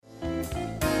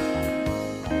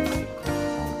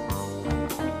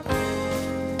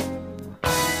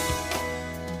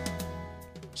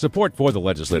Support for the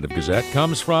Legislative Gazette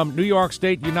comes from New York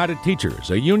State United Teachers,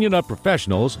 a union of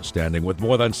professionals standing with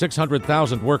more than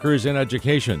 600,000 workers in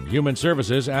education, human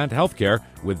services, and healthcare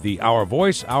with the Our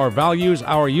Voice, Our Values,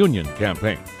 Our Union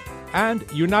campaign. And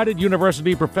United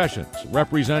University Professions,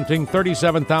 representing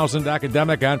 37,000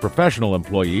 academic and professional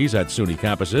employees at SUNY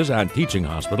campuses and teaching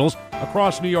hospitals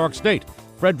across New York State.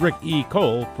 Frederick E.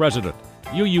 Cole, President.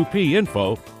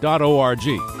 UUPinfo.org.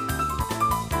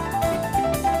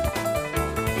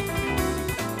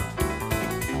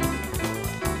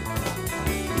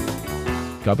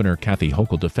 Governor Kathy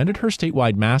Hochul defended her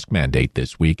statewide mask mandate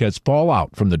this week as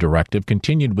fallout from the directive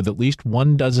continued, with at least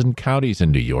 12 counties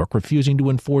in New York refusing to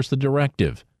enforce the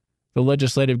directive. The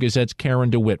Legislative Gazette's Karen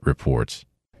DeWitt reports.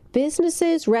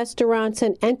 Businesses, restaurants,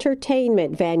 and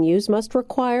entertainment venues must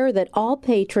require that all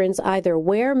patrons either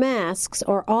wear masks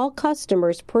or all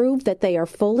customers prove that they are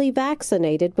fully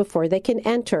vaccinated before they can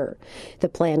enter. The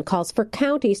plan calls for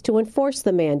counties to enforce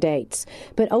the mandates.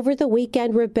 But over the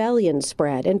weekend, rebellion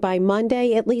spread, and by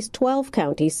Monday, at least 12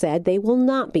 counties said they will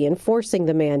not be enforcing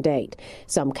the mandate.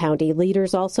 Some county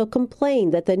leaders also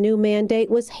complained that the new mandate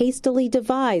was hastily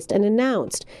devised and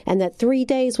announced, and that 3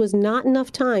 days was not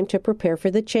enough time to prepare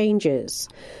for the changes.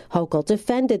 Hochul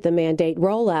defended the mandate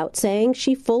rollout, saying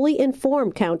she fully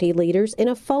informed county leaders in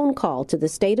a phone call to the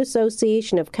State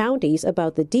Association of Counties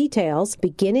about the details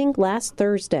beginning last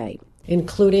Thursday.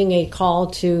 Including a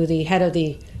call to the head of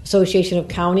the Association of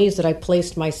Counties that I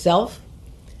placed myself,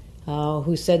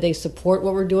 who said they support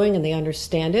what we're doing and they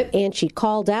understand it. And she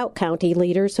called out county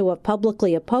leaders who have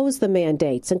publicly opposed the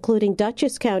mandates, including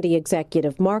Dutchess County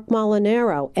Executive Mark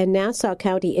Molinaro and Nassau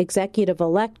County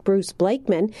Executive-elect Bruce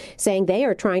Blakeman, saying they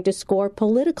are trying to score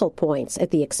political points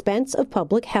at the expense of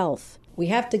public health. We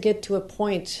have to get to a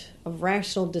point of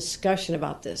rational discussion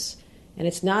about this. And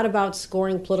it's not about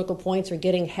scoring political points or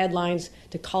getting headlines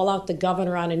to call out the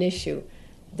governor on an issue.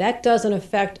 That doesn't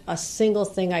affect a single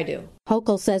thing I do.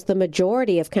 Hochul says the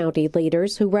majority of county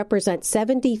leaders, who represent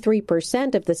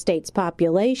 73% of the state's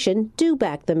population, do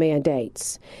back the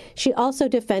mandates. She also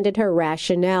defended her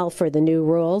rationale for the new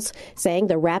rules, saying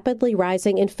the rapidly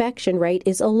rising infection rate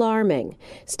is alarming.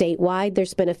 Statewide,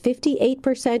 there's been a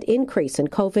 58% increase in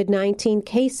COVID-19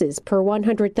 cases per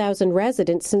 100,000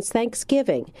 residents since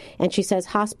Thanksgiving, and she says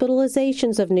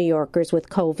hospitalizations of New Yorkers with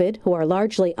COVID, who are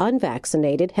largely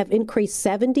unvaccinated, have increased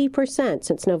 70%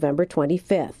 since November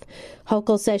 25th.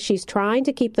 Hochul says she's trying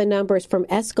to keep the numbers from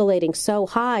escalating so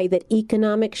high that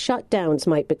economic shutdowns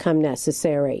might become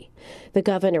necessary. The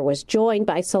governor was joined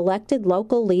by selected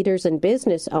local leaders and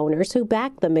business owners who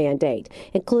backed the mandate,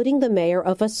 including the mayor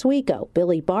of Oswego,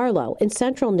 Billy Barlow, in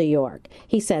central New York.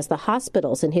 He says the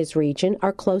hospitals in his region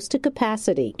are close to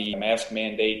capacity. The mask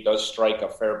mandate does strike a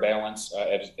fair balance,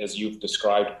 as you've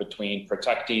described, between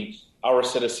protecting our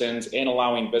citizens and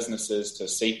allowing businesses to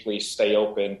safely stay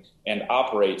open and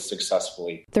operate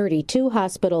successfully. 32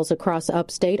 hospitals across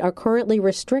upstate are currently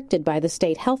restricted by the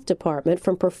state health department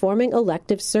from performing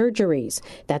elective surgeries.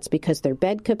 That's because their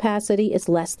bed capacity is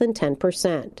less than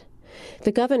 10%.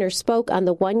 The governor spoke on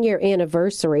the one-year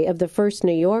anniversary of the first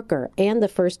New Yorker and the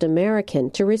first American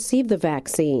to receive the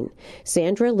vaccine.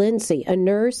 Sandra Lindsay, a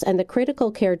nurse and the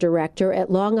critical care director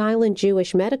at Long Island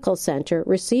Jewish Medical Center,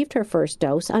 received her first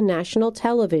dose on national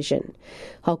television.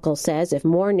 Hochul says if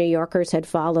more New Yorkers had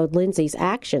followed Lindsay's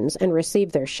actions and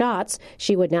received their shots,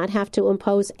 she would not have to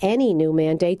impose any new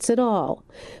mandates at all.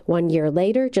 1 year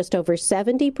later, just over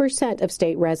 70% of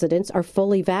state residents are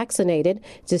fully vaccinated,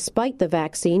 despite the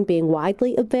vaccine being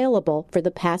widely available for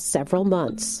the past several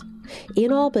months.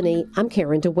 In Albany, I'm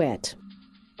Karen DeWitt.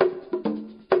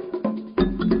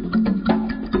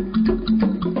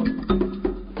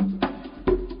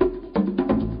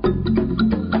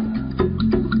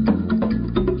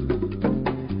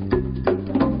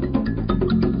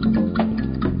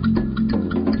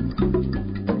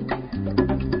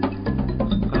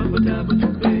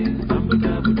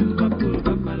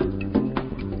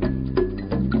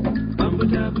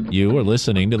 You are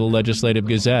listening to the Legislative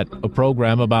Gazette, a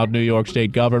program about New York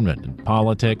State government and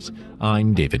politics.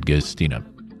 I'm David Gastina.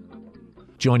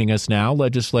 Joining us now,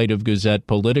 Legislative Gazette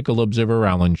political observer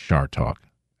Alan Chartock.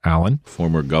 Alan?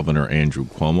 Former Governor Andrew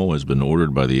Cuomo has been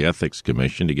ordered by the Ethics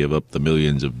Commission to give up the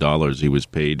millions of dollars he was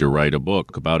paid to write a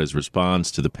book about his response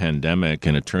to the pandemic.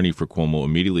 An attorney for Cuomo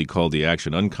immediately called the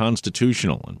action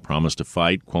unconstitutional and promised to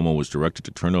fight. Cuomo was directed to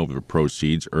turn over the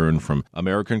proceeds earned from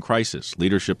American Crisis,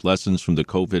 Leadership Lessons from the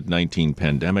COVID-19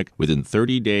 Pandemic, within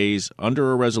 30 days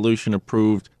under a resolution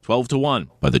approved 12-1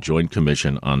 by the Joint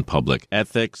Commission on Public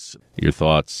Ethics. Your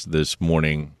thoughts this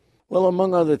morning? Well,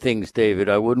 among other things, David,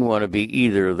 I wouldn't want to be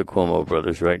either of the Cuomo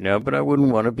brothers right now, but I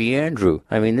wouldn't want to be Andrew.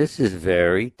 I mean, this is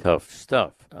very tough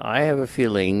stuff. I have a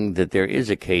feeling that there is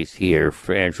a case here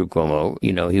for Andrew Cuomo.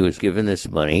 You know, he was given this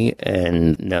money,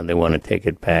 and now they want to take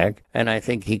it back. And I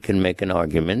think he can make an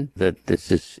argument that this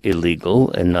is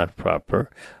illegal and not proper.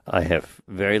 I have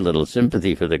very little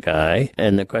sympathy for the guy.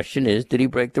 And the question is, did he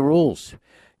break the rules?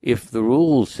 If the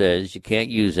rule says you can't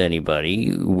use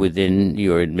anybody within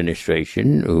your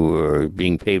administration who are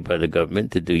being paid by the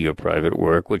government to do your private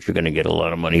work, which you're going to get a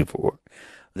lot of money for,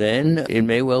 then it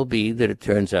may well be that it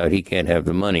turns out he can't have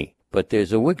the money. But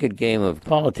there's a wicked game of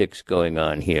politics going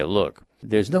on here. Look,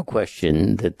 there's no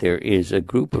question that there is a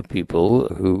group of people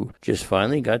who just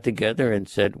finally got together and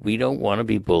said, we don't want to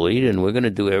be bullied, and we're going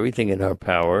to do everything in our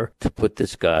power to put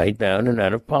this guy down and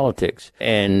out of politics.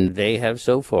 And they have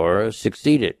so far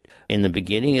succeeded. In the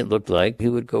beginning, it looked like he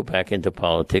would go back into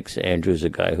politics. Andrew's a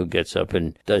guy who gets up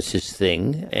and does his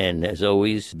thing and has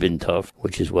always been tough,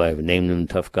 which is why I've named him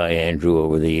Tough Guy Andrew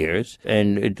over the years.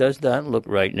 And it does not look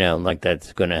right now like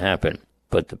that's going to happen.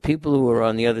 But the people who are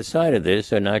on the other side of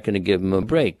this are not going to give him a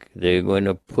break. They're going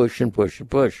to push and push and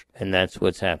push. And that's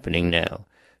what's happening now.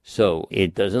 So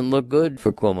it doesn't look good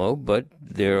for Cuomo, but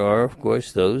there are, of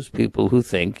course, those people who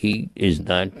think he is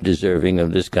not deserving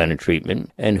of this kind of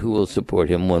treatment and who will support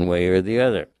him one way or the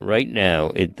other. Right now,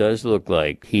 it does look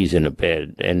like he's in a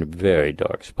bad and very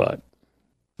dark spot.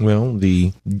 Well,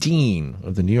 the dean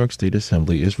of the New York State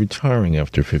Assembly is retiring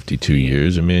after 52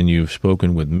 years, a man you've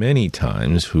spoken with many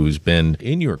times who's been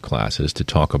in your classes to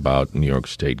talk about New York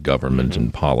State government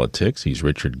and politics. He's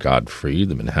Richard Godfrey,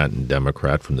 the Manhattan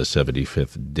Democrat from the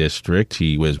 75th District.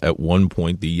 He was at one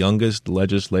point the youngest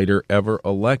legislator ever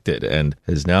elected and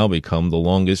has now become the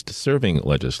longest-serving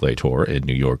legislator in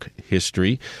New York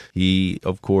history. He,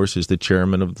 of course, is the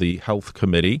chairman of the Health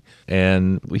Committee,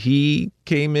 and he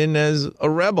came in as a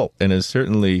rebel and has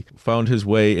certainly found his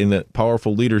way in that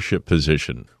powerful leadership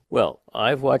position. Well,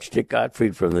 I've watched Dick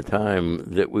Gottfried from the time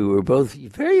that we were both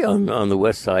very young on the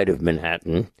west side of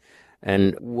Manhattan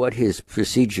and what his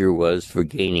procedure was for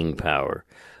gaining power.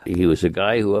 He was a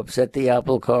guy who upset the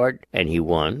apple cart, and he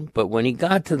won. But when he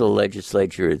got to the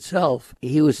legislature itself,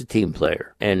 he was a team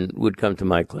player and would come to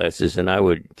my classes, and I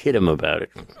would kid him about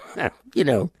it. You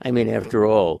know, I mean, after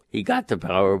all, he got to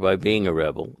power by being a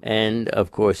rebel. And,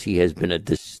 of course, he has been a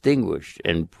distinguished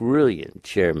and brilliant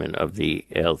chairman of the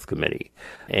Health Committee.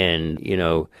 And, you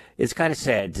know, it's kind of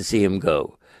sad to see him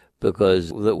go.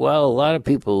 Because while a lot of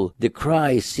people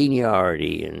decry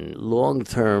seniority and long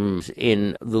terms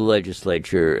in the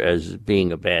legislature as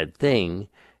being a bad thing,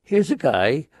 here's a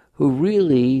guy who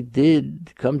really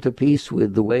did come to peace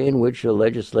with the way in which the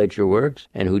legislature works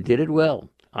and who did it well.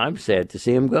 I'm sad to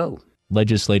see him go.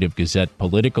 Legislative Gazette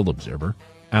political observer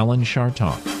Alan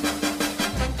Chartock.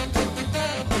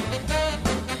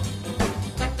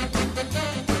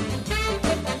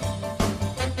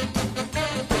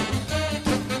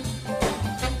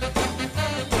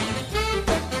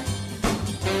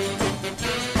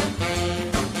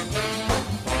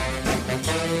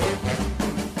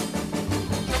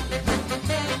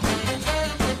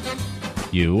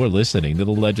 You are listening to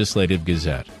the Legislative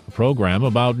Gazette, a program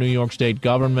about New York State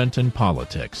government and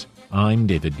politics. I'm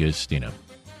David Guistina.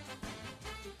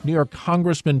 New York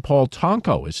Congressman Paul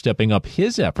Tonko is stepping up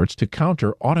his efforts to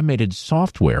counter automated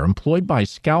software employed by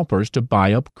scalpers to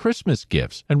buy up Christmas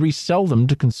gifts and resell them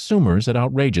to consumers at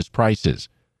outrageous prices.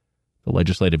 The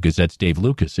Legislative Gazette's Dave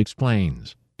Lucas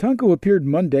explains. Tonko appeared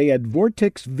Monday at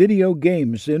Vortex Video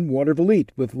Games in Waterville East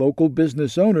with local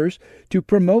business owners to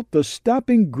promote the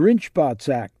Stopping Grinch Bots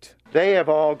Act. They have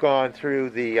all gone through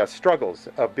the struggles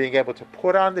of being able to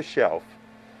put on the shelf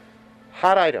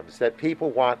hot items that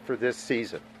people want for this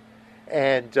season.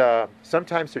 And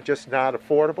sometimes they're just not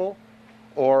affordable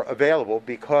or available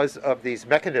because of these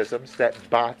mechanisms that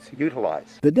bots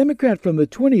utilize. The Democrat from the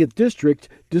 20th District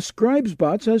describes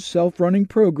bots as self-running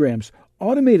programs,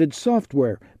 automated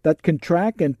software that can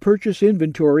track and purchase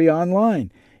inventory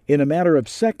online. In a matter of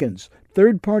seconds,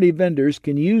 third-party vendors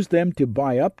can use them to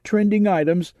buy up trending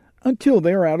items until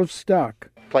they're out of stock.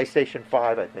 PlayStation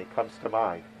 5, I think, comes to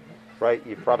mind, right?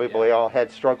 You probably all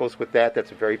had struggles with that.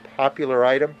 That's a very popular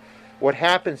item. What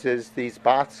happens is these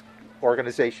bots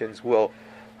organizations will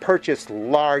purchase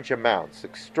large amounts,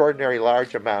 extraordinary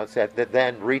large amounts at the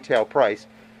then retail price,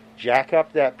 jack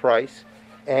up that price,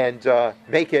 and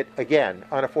make it, again,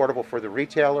 unaffordable for the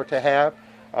retailer to have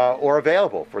or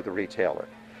available for the retailer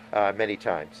many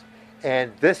times.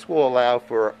 And this will allow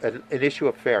for an issue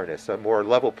of fairness, a more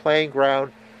level playing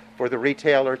ground for the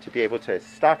retailer to be able to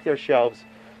stock their shelves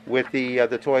with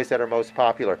the toys that are most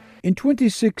popular. In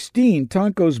 2016,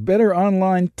 Tonko's Better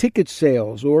Online Ticket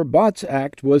Sales, or BOTS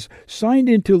Act, was signed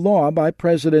into law by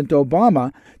President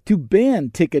Obama to ban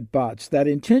ticket bots that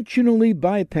intentionally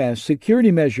bypass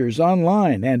security measures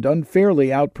online and unfairly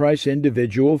outprice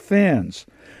individual fans.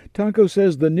 Tonko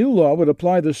says the new law would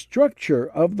apply the structure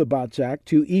of the BOTS Act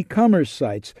to e-commerce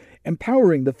sites,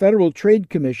 empowering the Federal Trade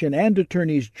Commission and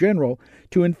attorneys general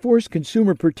to enforce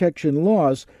consumer protection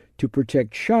laws to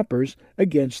protect shoppers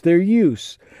against their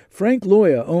use. Frank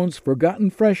Loya owns Forgotten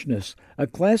Freshness, a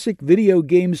classic video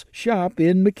games shop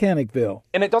in Mechanicville.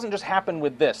 And it doesn't just happen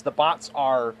with this. The bots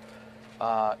are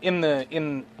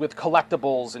with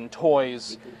collectibles and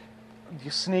toys.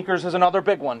 Sneakers is another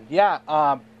big one.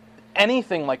 Yeah,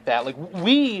 anything like that. Like,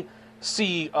 we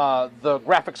see the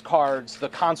graphics cards, the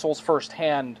consoles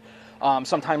firsthand,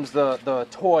 sometimes the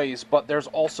toys, but there's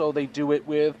also, they do it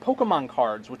with Pokemon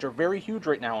cards, which are very huge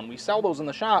right now, and we sell those in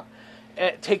the shop.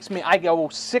 I go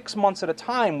 6 months at a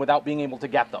time without being able to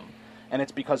get them, and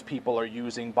it's because people are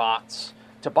using bots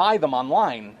to buy them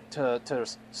online to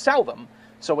sell them.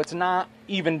 So it's not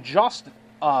even just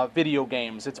video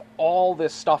games, it's all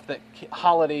this stuff that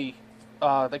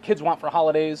that kids want for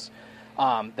holidays,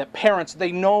 that parents,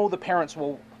 they know the parents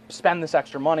will spend this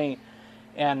extra money,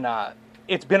 and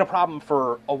it's been a problem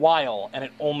for a while, and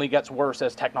it only gets worse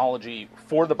as technology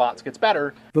for the bots gets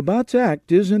better. The BOTS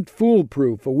Act isn't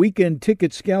foolproof. A weekend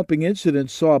ticket scalping incident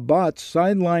saw bots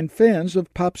sideline fans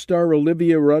of pop star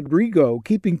Olivia Rodrigo,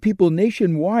 keeping people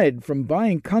nationwide from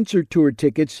buying concert tour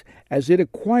tickets as it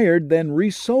acquired, then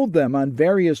resold them on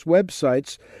various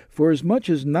websites for as much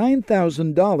as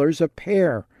 $9,000 a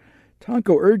pair.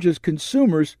 Tonko urges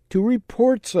consumers to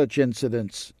report such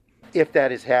incidents. If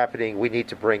that is happening, we need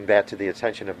to bring that to the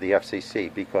attention of the FCC,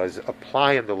 because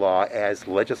applying the law as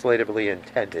legislatively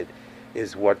intended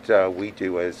is what we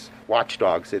do as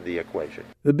watchdogs in the equation.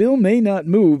 The bill may not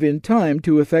move in time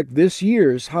to affect this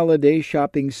year's holiday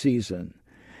shopping season.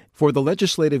 For the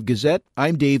Legislative Gazette,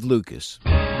 I'm Dave Lucas.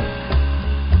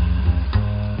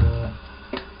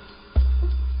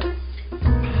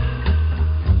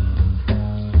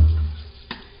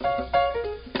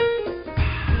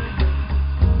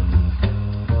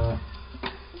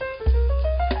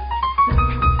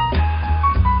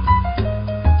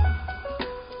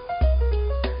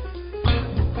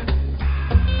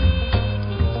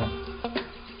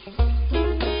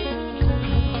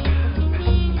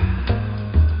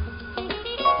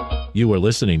 You are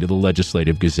listening to the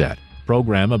Legislative Gazette, a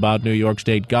program about New York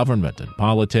State government and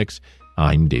politics.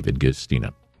 I'm David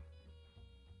Guistina.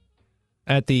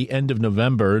 At the end of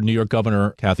November, New York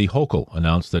Governor Kathy Hochul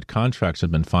announced that contracts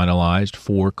have been finalized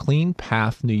for Clean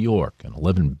Path New York, an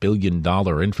 $11 billion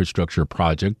infrastructure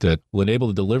project that will enable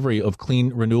the delivery of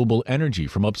clean, renewable energy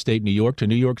from upstate New York to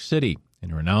New York City. In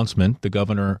her announcement, the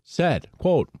governor said,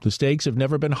 quote, "The stakes have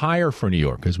never been higher for New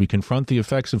York as we confront the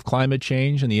effects of climate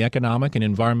change and the economic and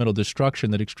environmental destruction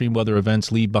that extreme weather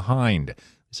events leave behind.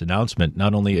 This announcement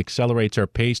not only accelerates our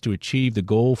pace to achieve the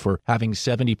goal for having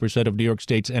 70% of New York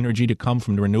State's energy to come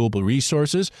from renewable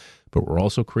resources, but we're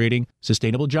also creating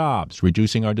sustainable jobs,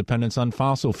 reducing our dependence on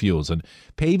fossil fuels, and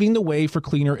paving the way for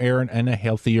cleaner air and a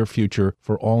healthier future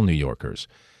for all New Yorkers."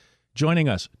 Joining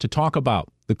us to talk about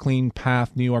the Clean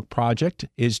Path New York project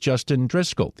is Justin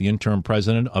Driscoll, the interim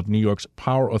president of New York's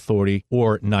Power Authority,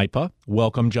 or NYPA.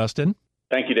 Welcome, Justin.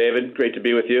 Thank you, David. Great to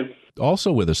be with you.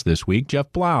 Also with us this week,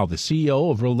 Jeff Blau, the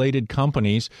CEO of Related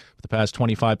Companies. For the past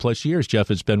 25-plus years, Jeff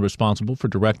has been responsible for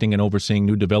directing and overseeing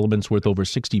new developments worth over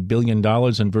 $60 billion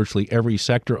in virtually every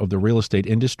sector of the real estate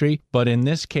industry. But in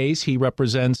this case, he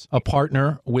represents a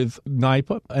partner with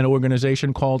NYPA, an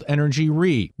organization called Energy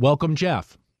Re. Welcome,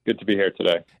 Jeff. Good to be here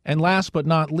today. And last but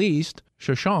not least,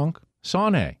 Shashank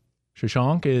Sane.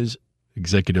 Shashank is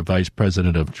Executive Vice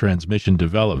President of Transmission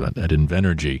Development at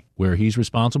Invenergy, where he's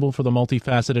responsible for the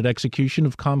multifaceted execution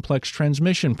of complex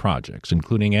transmission projects,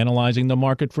 including analyzing the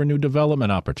market for new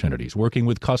development opportunities, working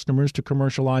with customers to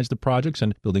commercialize the projects,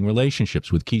 and building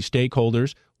relationships with key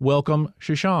stakeholders. Welcome,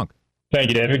 Shashank. Thank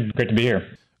you, David. Great to be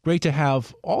here. Great to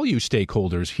have all you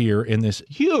stakeholders here in this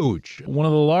huge, one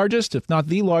of the largest, if not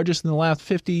the largest in the last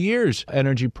 50 years,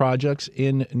 energy projects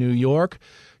in New York.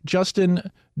 Justin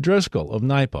Driscoll of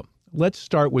NYPA, let's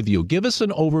start with you. Give us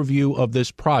an overview of this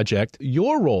project,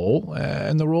 your role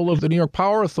and the role of the New York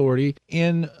Power Authority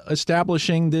in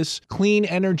establishing this clean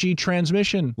energy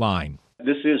transmission line.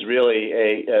 This is really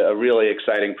a really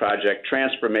exciting project,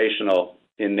 transformational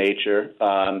in nature.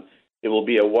 It will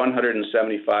be a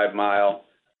 175-mile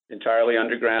entirely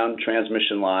underground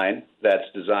transmission line that's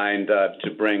designed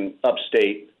to bring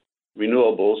upstate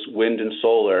renewables, wind and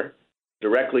solar,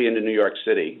 directly into New York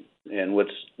City. And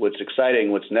what's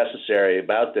exciting, what's necessary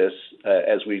about this,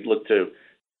 as we look to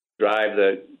drive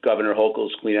the Governor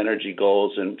Hochul's clean energy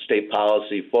goals and state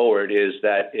policy forward, is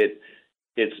that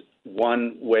it's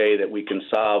one way that we can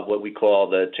solve what we call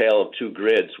the tale of two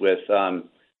grids, with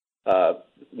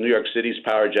New York City's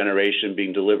power generation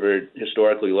being delivered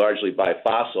historically largely by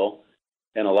fossil,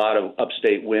 and a lot of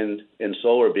upstate wind and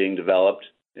solar being developed.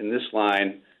 And this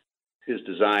line is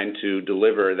designed to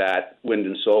deliver that wind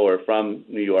and solar from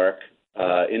New York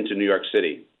into New York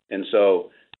City. And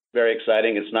so, very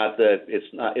exciting.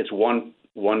 It's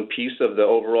one piece of the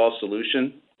overall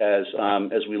solution as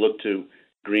we look to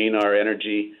green our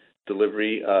energy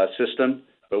delivery system.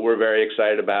 But we're very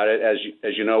excited about it.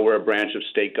 As you know, we're a branch of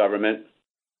state government,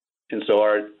 and so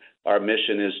our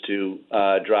mission is to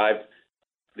drive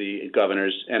the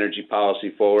governor's energy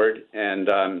policy forward. And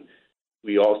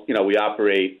we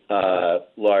operate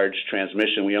large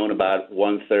transmission. We own about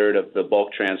 1/3 of the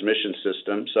bulk transmission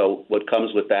system. So what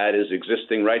comes with that is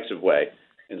existing rights of way.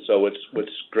 And so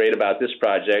what's great about this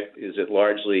project is it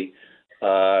largely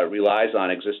relies on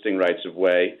existing rights of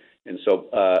way. And so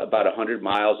about 100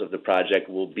 miles of the project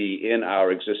will be in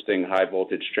our existing high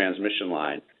voltage transmission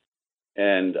line.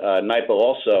 And NYPA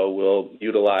also will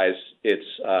utilize its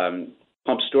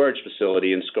pump storage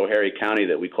facility in Schoharie County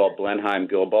that we call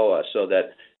Blenheim-Gilboa, so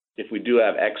that if we do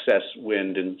have excess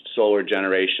wind and solar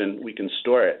generation, we can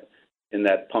store it in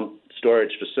that pump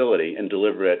storage facility and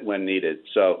deliver it when needed.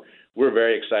 So we're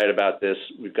very excited about this.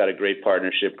 We've got a great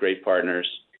partnership, great partners,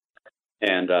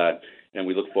 and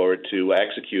we look forward to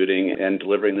executing and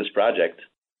delivering this project.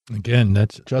 Again,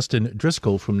 that's Justin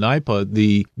Driscoll from NYPA,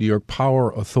 the New York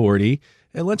Power Authority.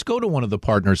 And let's go to one of the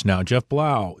partners now, Jeff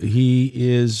Blau. He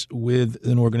is with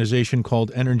an organization called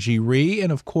Energy Re.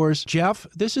 And of course, Jeff,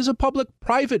 this is a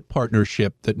public-private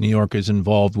partnership that New York is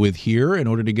involved with here in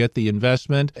order to get the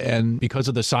investment. And because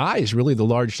of the size, really the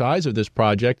large size of this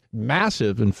project,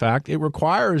 massive, in fact, it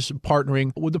requires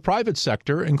partnering with the private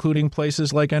sector, including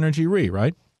places like Energy Re,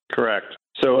 right? Correct.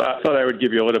 So I thought I would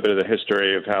give you a little bit of the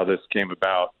history of how this came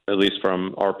about, at least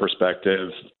from our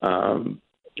perspective.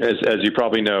 As you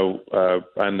probably know,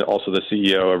 I'm also the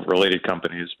CEO of Related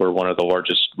Companies. We're one of the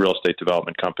largest real estate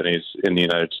development companies in the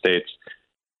United States.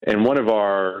 And one of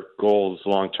our goals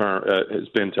long-term has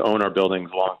been to own our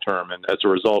buildings long-term. And as a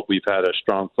result, we've had a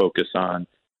strong focus on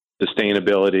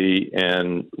sustainability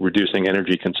and reducing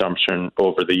energy consumption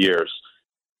over the years.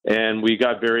 And we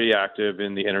got very active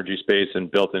in the energy space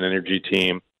and built an energy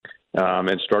team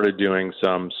and started doing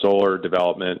some solar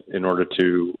development in order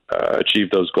to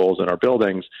achieve those goals in our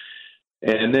buildings.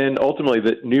 And then ultimately,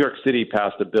 New York City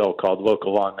passed a bill called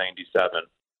Local Law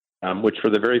 97, which for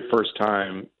the very first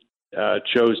time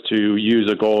chose to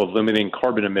use a goal of limiting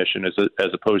carbon emission as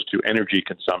opposed to energy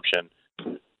consumption.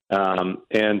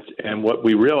 And what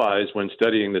we realized when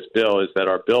studying this bill is that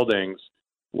our buildings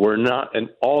were not, and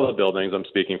all the buildings, I'm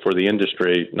speaking for the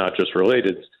industry, not just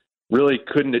Related, really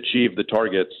couldn't achieve the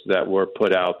targets that were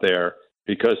put out there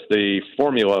because the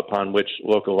formula upon which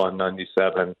Local Law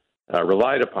 97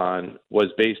 relied upon was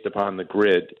based upon the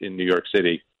grid in New York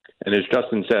City. And as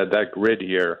Justin said, that grid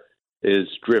here is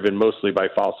driven mostly by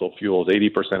fossil fuels.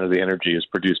 80% of the energy is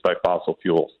produced by fossil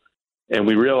fuels. And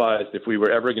we realized if we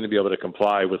were ever going to be able to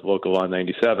comply with Local Law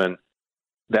 97,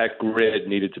 that grid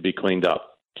needed to be cleaned up.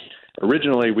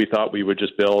 Originally, we thought we would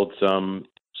just build some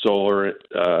solar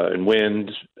and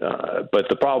wind, but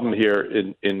the problem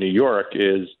here in New York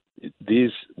is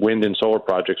these wind and solar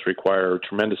projects require a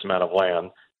tremendous amount of land,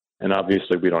 and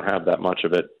obviously we don't have that much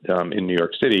of it in New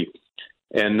York City.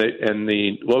 And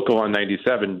the Local Law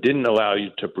 97 didn't allow you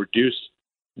to produce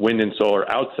wind and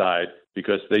solar outside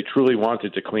because they truly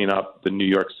wanted to clean up the New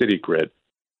York City grid.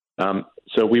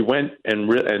 So we went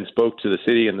and spoke to the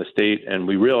city and the state, and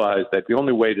we realized that the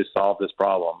only way to solve this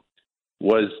problem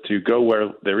was to go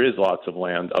where there is lots of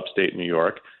land upstate New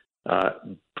York,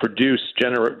 produce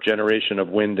generation of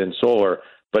wind and solar,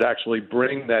 but actually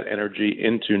bring that energy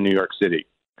into New York City,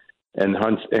 and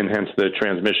hence the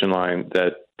transmission line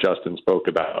that Justin spoke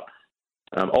about.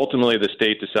 Ultimately, the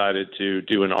state decided to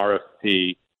do an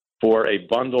RFP for a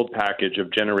bundled package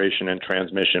of generation and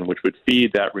transmission, which would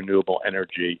feed that renewable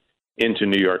energy into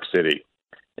New York City.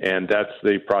 And that's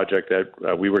the project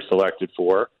that we were selected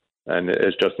for. And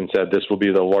as Justin said, this will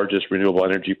be the largest renewable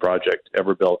energy project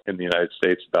ever built in the United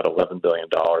States, about $11 billion.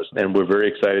 And we're very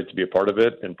excited to be a part of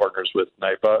it and partners with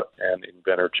NYPA and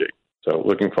Invenergy. So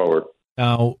looking forward.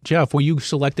 Now, Jeff, were you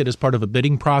selected as part of a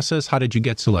bidding process? How did you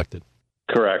get selected?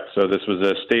 Correct. So this was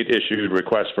a state-issued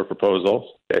request for proposals.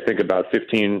 I think about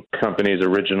 15 companies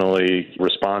originally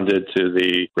responded to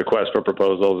the request for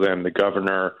proposals, and the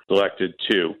governor selected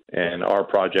 2. And our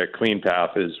project, Clean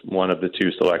Path, is one of the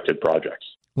 2 selected projects.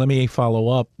 Let me follow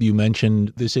up. You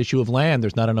mentioned this issue of land.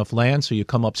 There's not enough land, so you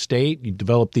come upstate, you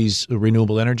develop these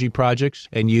renewable energy projects,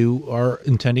 and you are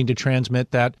intending to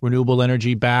transmit that renewable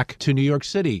energy back to New York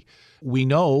City. We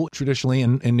know traditionally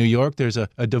in New York, there's a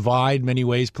divide many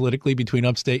ways politically between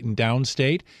upstate and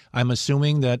downstate. I'm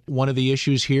assuming that one of the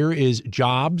issues here is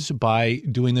jobs. By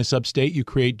doing this upstate, you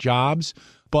create jobs.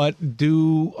 But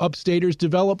do upstaters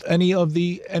develop any of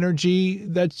the energy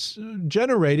that's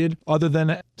generated other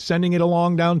than sending it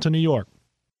along down to New York?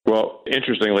 Well,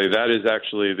 interestingly, that is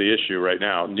actually the issue right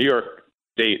now. New York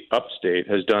State upstate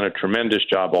has done a tremendous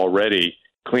job already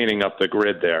cleaning up the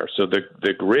grid there. So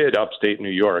the grid upstate New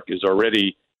York is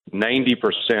already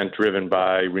 90% driven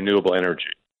by renewable energy,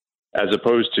 as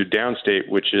opposed to downstate,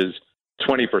 which is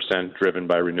 20% driven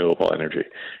by renewable energy.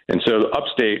 And so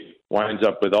upstate winds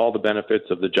up with all the benefits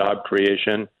of the job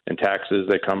creation and taxes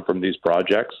that come from these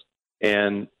projects.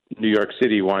 And New York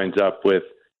City winds up with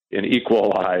an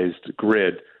equalized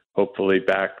grid, hopefully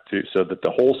back to so that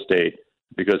the whole state,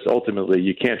 because ultimately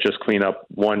you can't just clean up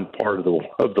one part of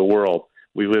the world.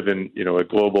 We live in, a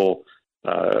global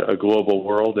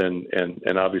world,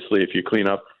 and obviously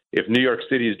if New York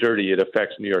City is dirty, it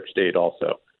affects New York State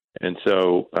also. And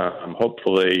so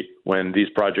hopefully when these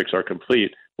projects are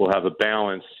complete, we'll have a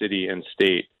balanced city and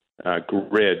state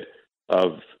grid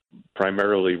of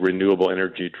primarily renewable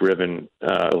energy-driven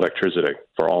electricity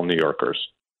for all New Yorkers.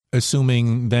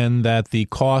 Assuming then that the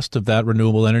cost of that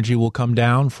renewable energy will come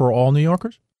down for all New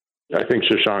Yorkers? I think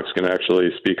Shashank's going to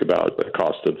actually speak about the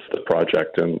cost of the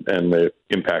project and the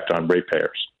impact on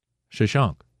ratepayers.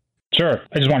 Shashank. Sure.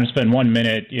 I just want to spend 1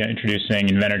 minute introducing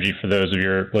Invenergy for those of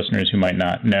your listeners who might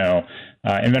not know.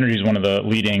 Invenergy is one of the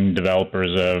leading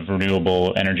developers of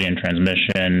renewable energy and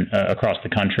transmission across the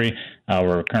country.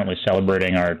 We're currently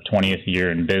celebrating our 20th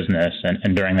year in business,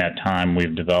 and during that time,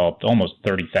 we've developed almost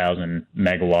 30,000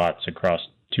 megawatts across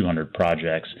 200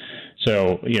 projects.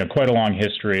 So, quite a long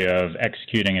history of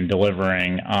executing and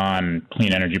delivering on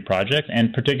clean energy projects,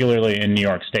 and particularly in New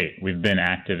York State. We've been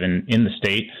active in the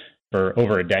state for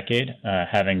over a decade,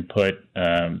 having put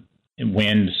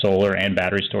wind, solar, and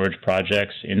battery storage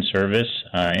projects in service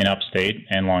in upstate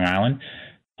and Long Island.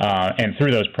 And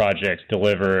through those projects,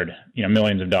 delivered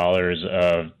millions of dollars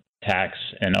of tax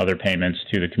and other payments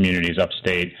to the communities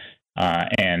upstate,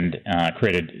 and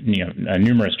created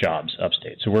numerous jobs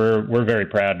upstate. So we're very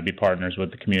proud to be partners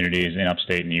with the communities in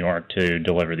upstate New York to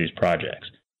deliver these projects.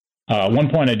 One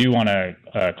point I do want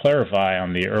to clarify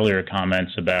on the earlier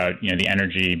comments about the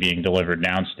energy being delivered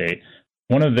downstate.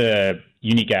 One of the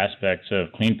unique aspects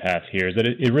of Clean Path here is that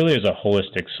it really is a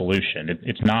holistic solution.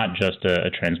 It's not just a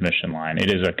transmission line. It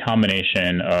is a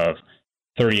combination of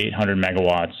 3,800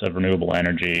 megawatts of renewable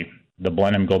energy, the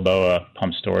Blenheim-Gilboa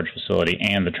pump storage facility,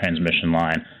 and the transmission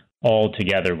line all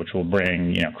together, which will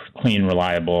bring clean,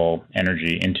 reliable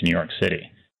energy into New York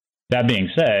City. That being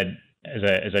said,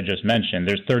 as I just mentioned,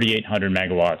 there's 3,800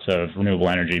 megawatts of renewable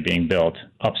energy being built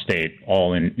upstate,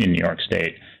 all in New York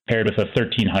State, paired with a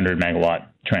 1,300 megawatt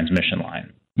transmission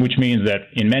line, which means that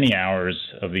in many hours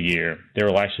of the year, there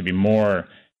will actually be more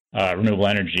renewable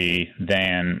energy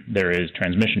than there is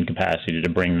transmission capacity to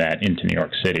bring that into New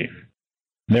York City.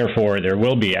 Therefore, there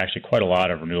will be actually quite a lot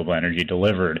of renewable energy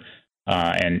delivered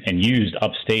and used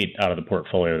upstate out of the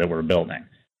portfolio that we're building.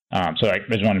 So I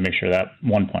just wanted to make sure that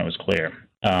one point was clear.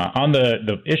 On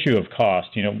the issue of cost,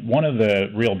 one of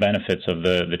the real benefits of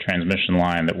the transmission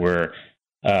line that we're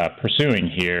pursuing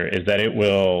here is that it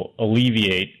will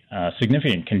alleviate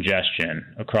significant congestion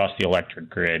across the electric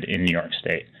grid in New York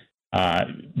State.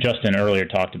 Justin earlier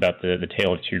talked about the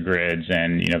tale of two grids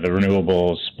and the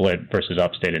renewables split versus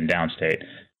upstate and downstate.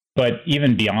 But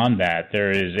even beyond that,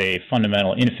 there is a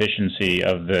fundamental inefficiency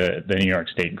of the New York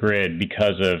State grid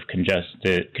because of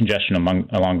congestion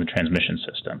along the transmission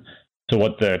system. So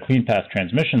what the Clean Path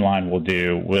transmission line will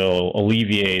do will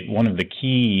alleviate one of the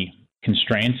key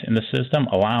constraints in the system,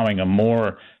 allowing a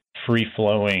more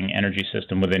free-flowing energy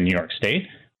system within New York State,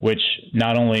 which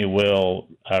not only will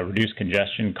reduce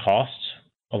congestion costs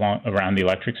around the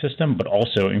electric system, but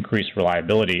also increase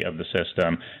reliability of the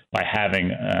system by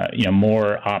having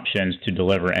more options to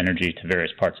deliver energy to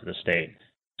various parts of the state.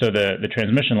 So the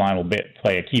transmission line will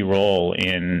play a key role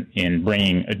in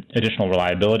bringing additional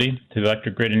reliability to the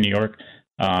electric grid in New York,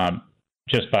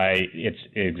 just by its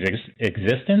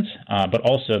existence, but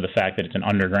also the fact that it's an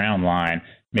underground line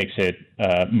makes it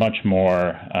much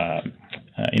more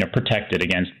protected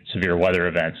against severe weather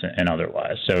events and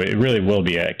otherwise. So it really will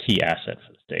be a key asset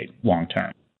for the state long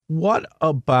term. What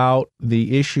about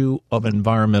the issue of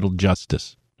environmental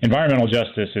justice? Environmental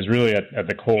justice is really at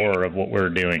the core of what we're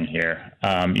doing here.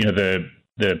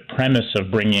 The premise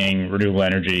of bringing renewable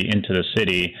energy into the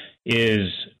city is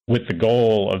with the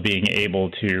goal of being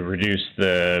able to reduce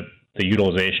the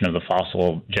utilization of the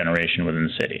fossil generation within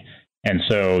the city. And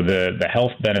so the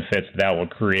health benefits that will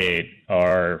create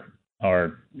are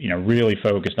really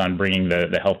focused on bringing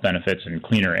the health benefits and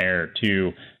cleaner air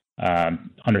to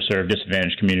underserved,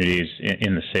 disadvantaged communities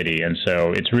in the city. And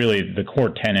so it's really the core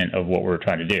tenet of what we're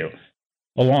trying to do.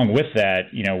 Along with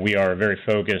that, we are very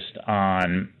focused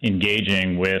on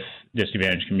engaging with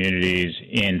disadvantaged communities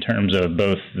in terms of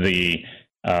both the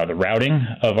routing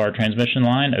of our transmission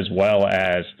line as well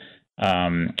as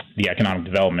the economic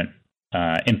development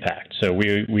impact. So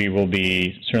we will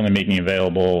be certainly making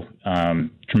available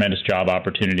tremendous job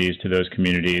opportunities to those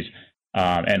communities,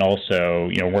 and also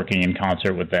working in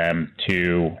concert with them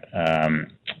to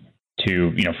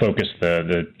focus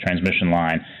the transmission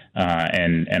line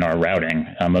and our routing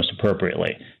most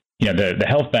appropriately. The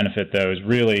health benefit, though, is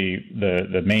really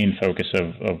the main focus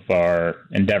of our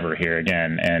endeavor here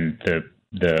again, and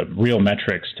the real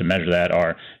metrics to measure that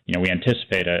are, we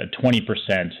anticipate a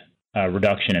 20%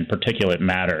 reduction in particulate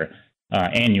matter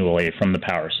annually from the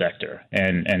power sector.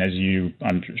 And as you,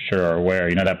 I'm sure, are aware,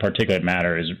 that particulate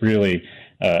matter is really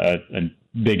a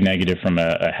big negative from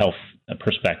a health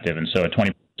perspective. And so a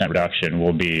 20% reduction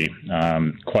will be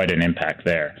quite an impact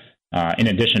there. In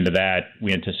addition to that,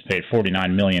 we anticipate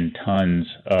 49 million tons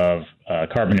of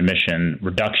carbon emission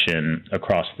reduction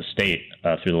across the state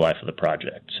through the life of the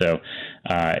project. So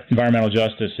environmental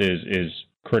justice is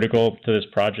critical to this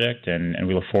project, and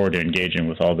we look forward to engaging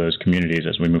with all those communities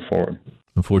as we move forward.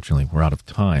 Unfortunately, we're out of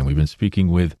time. We've been speaking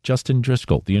with Justin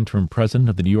Driscoll, the interim president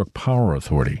of the New York Power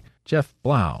Authority, Jeff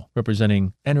Blau,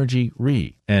 representing Energy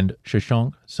RE, and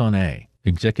Shashank Sonay,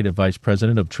 executive vice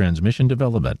president of transmission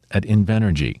development at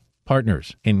Invenergy,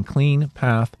 partners in Clean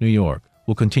Path New York.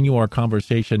 We'll continue our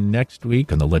conversation next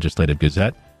week on the Legislative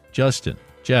Gazette. Justin,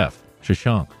 Jeff,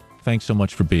 Shashank, thanks so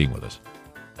much for being with us.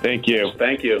 Thank you.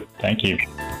 Thank you. Thank you.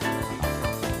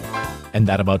 And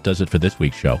that about does it for this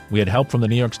week's show. We had help from the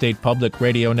New York State Public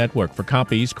Radio Network. For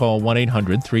copies, call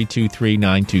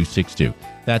 1-800-323-9262.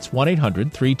 That's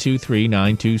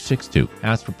 1-800-323-9262.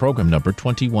 Ask for program number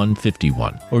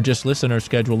 2151. Or just listen or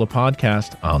schedule a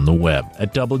podcast on the web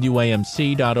at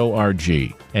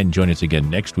WAMC.org. And join us again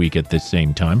next week at this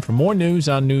same time for more news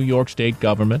on New York State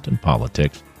government and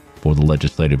politics. For the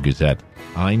Legislative Gazette,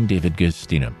 I'm David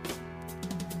Guistina.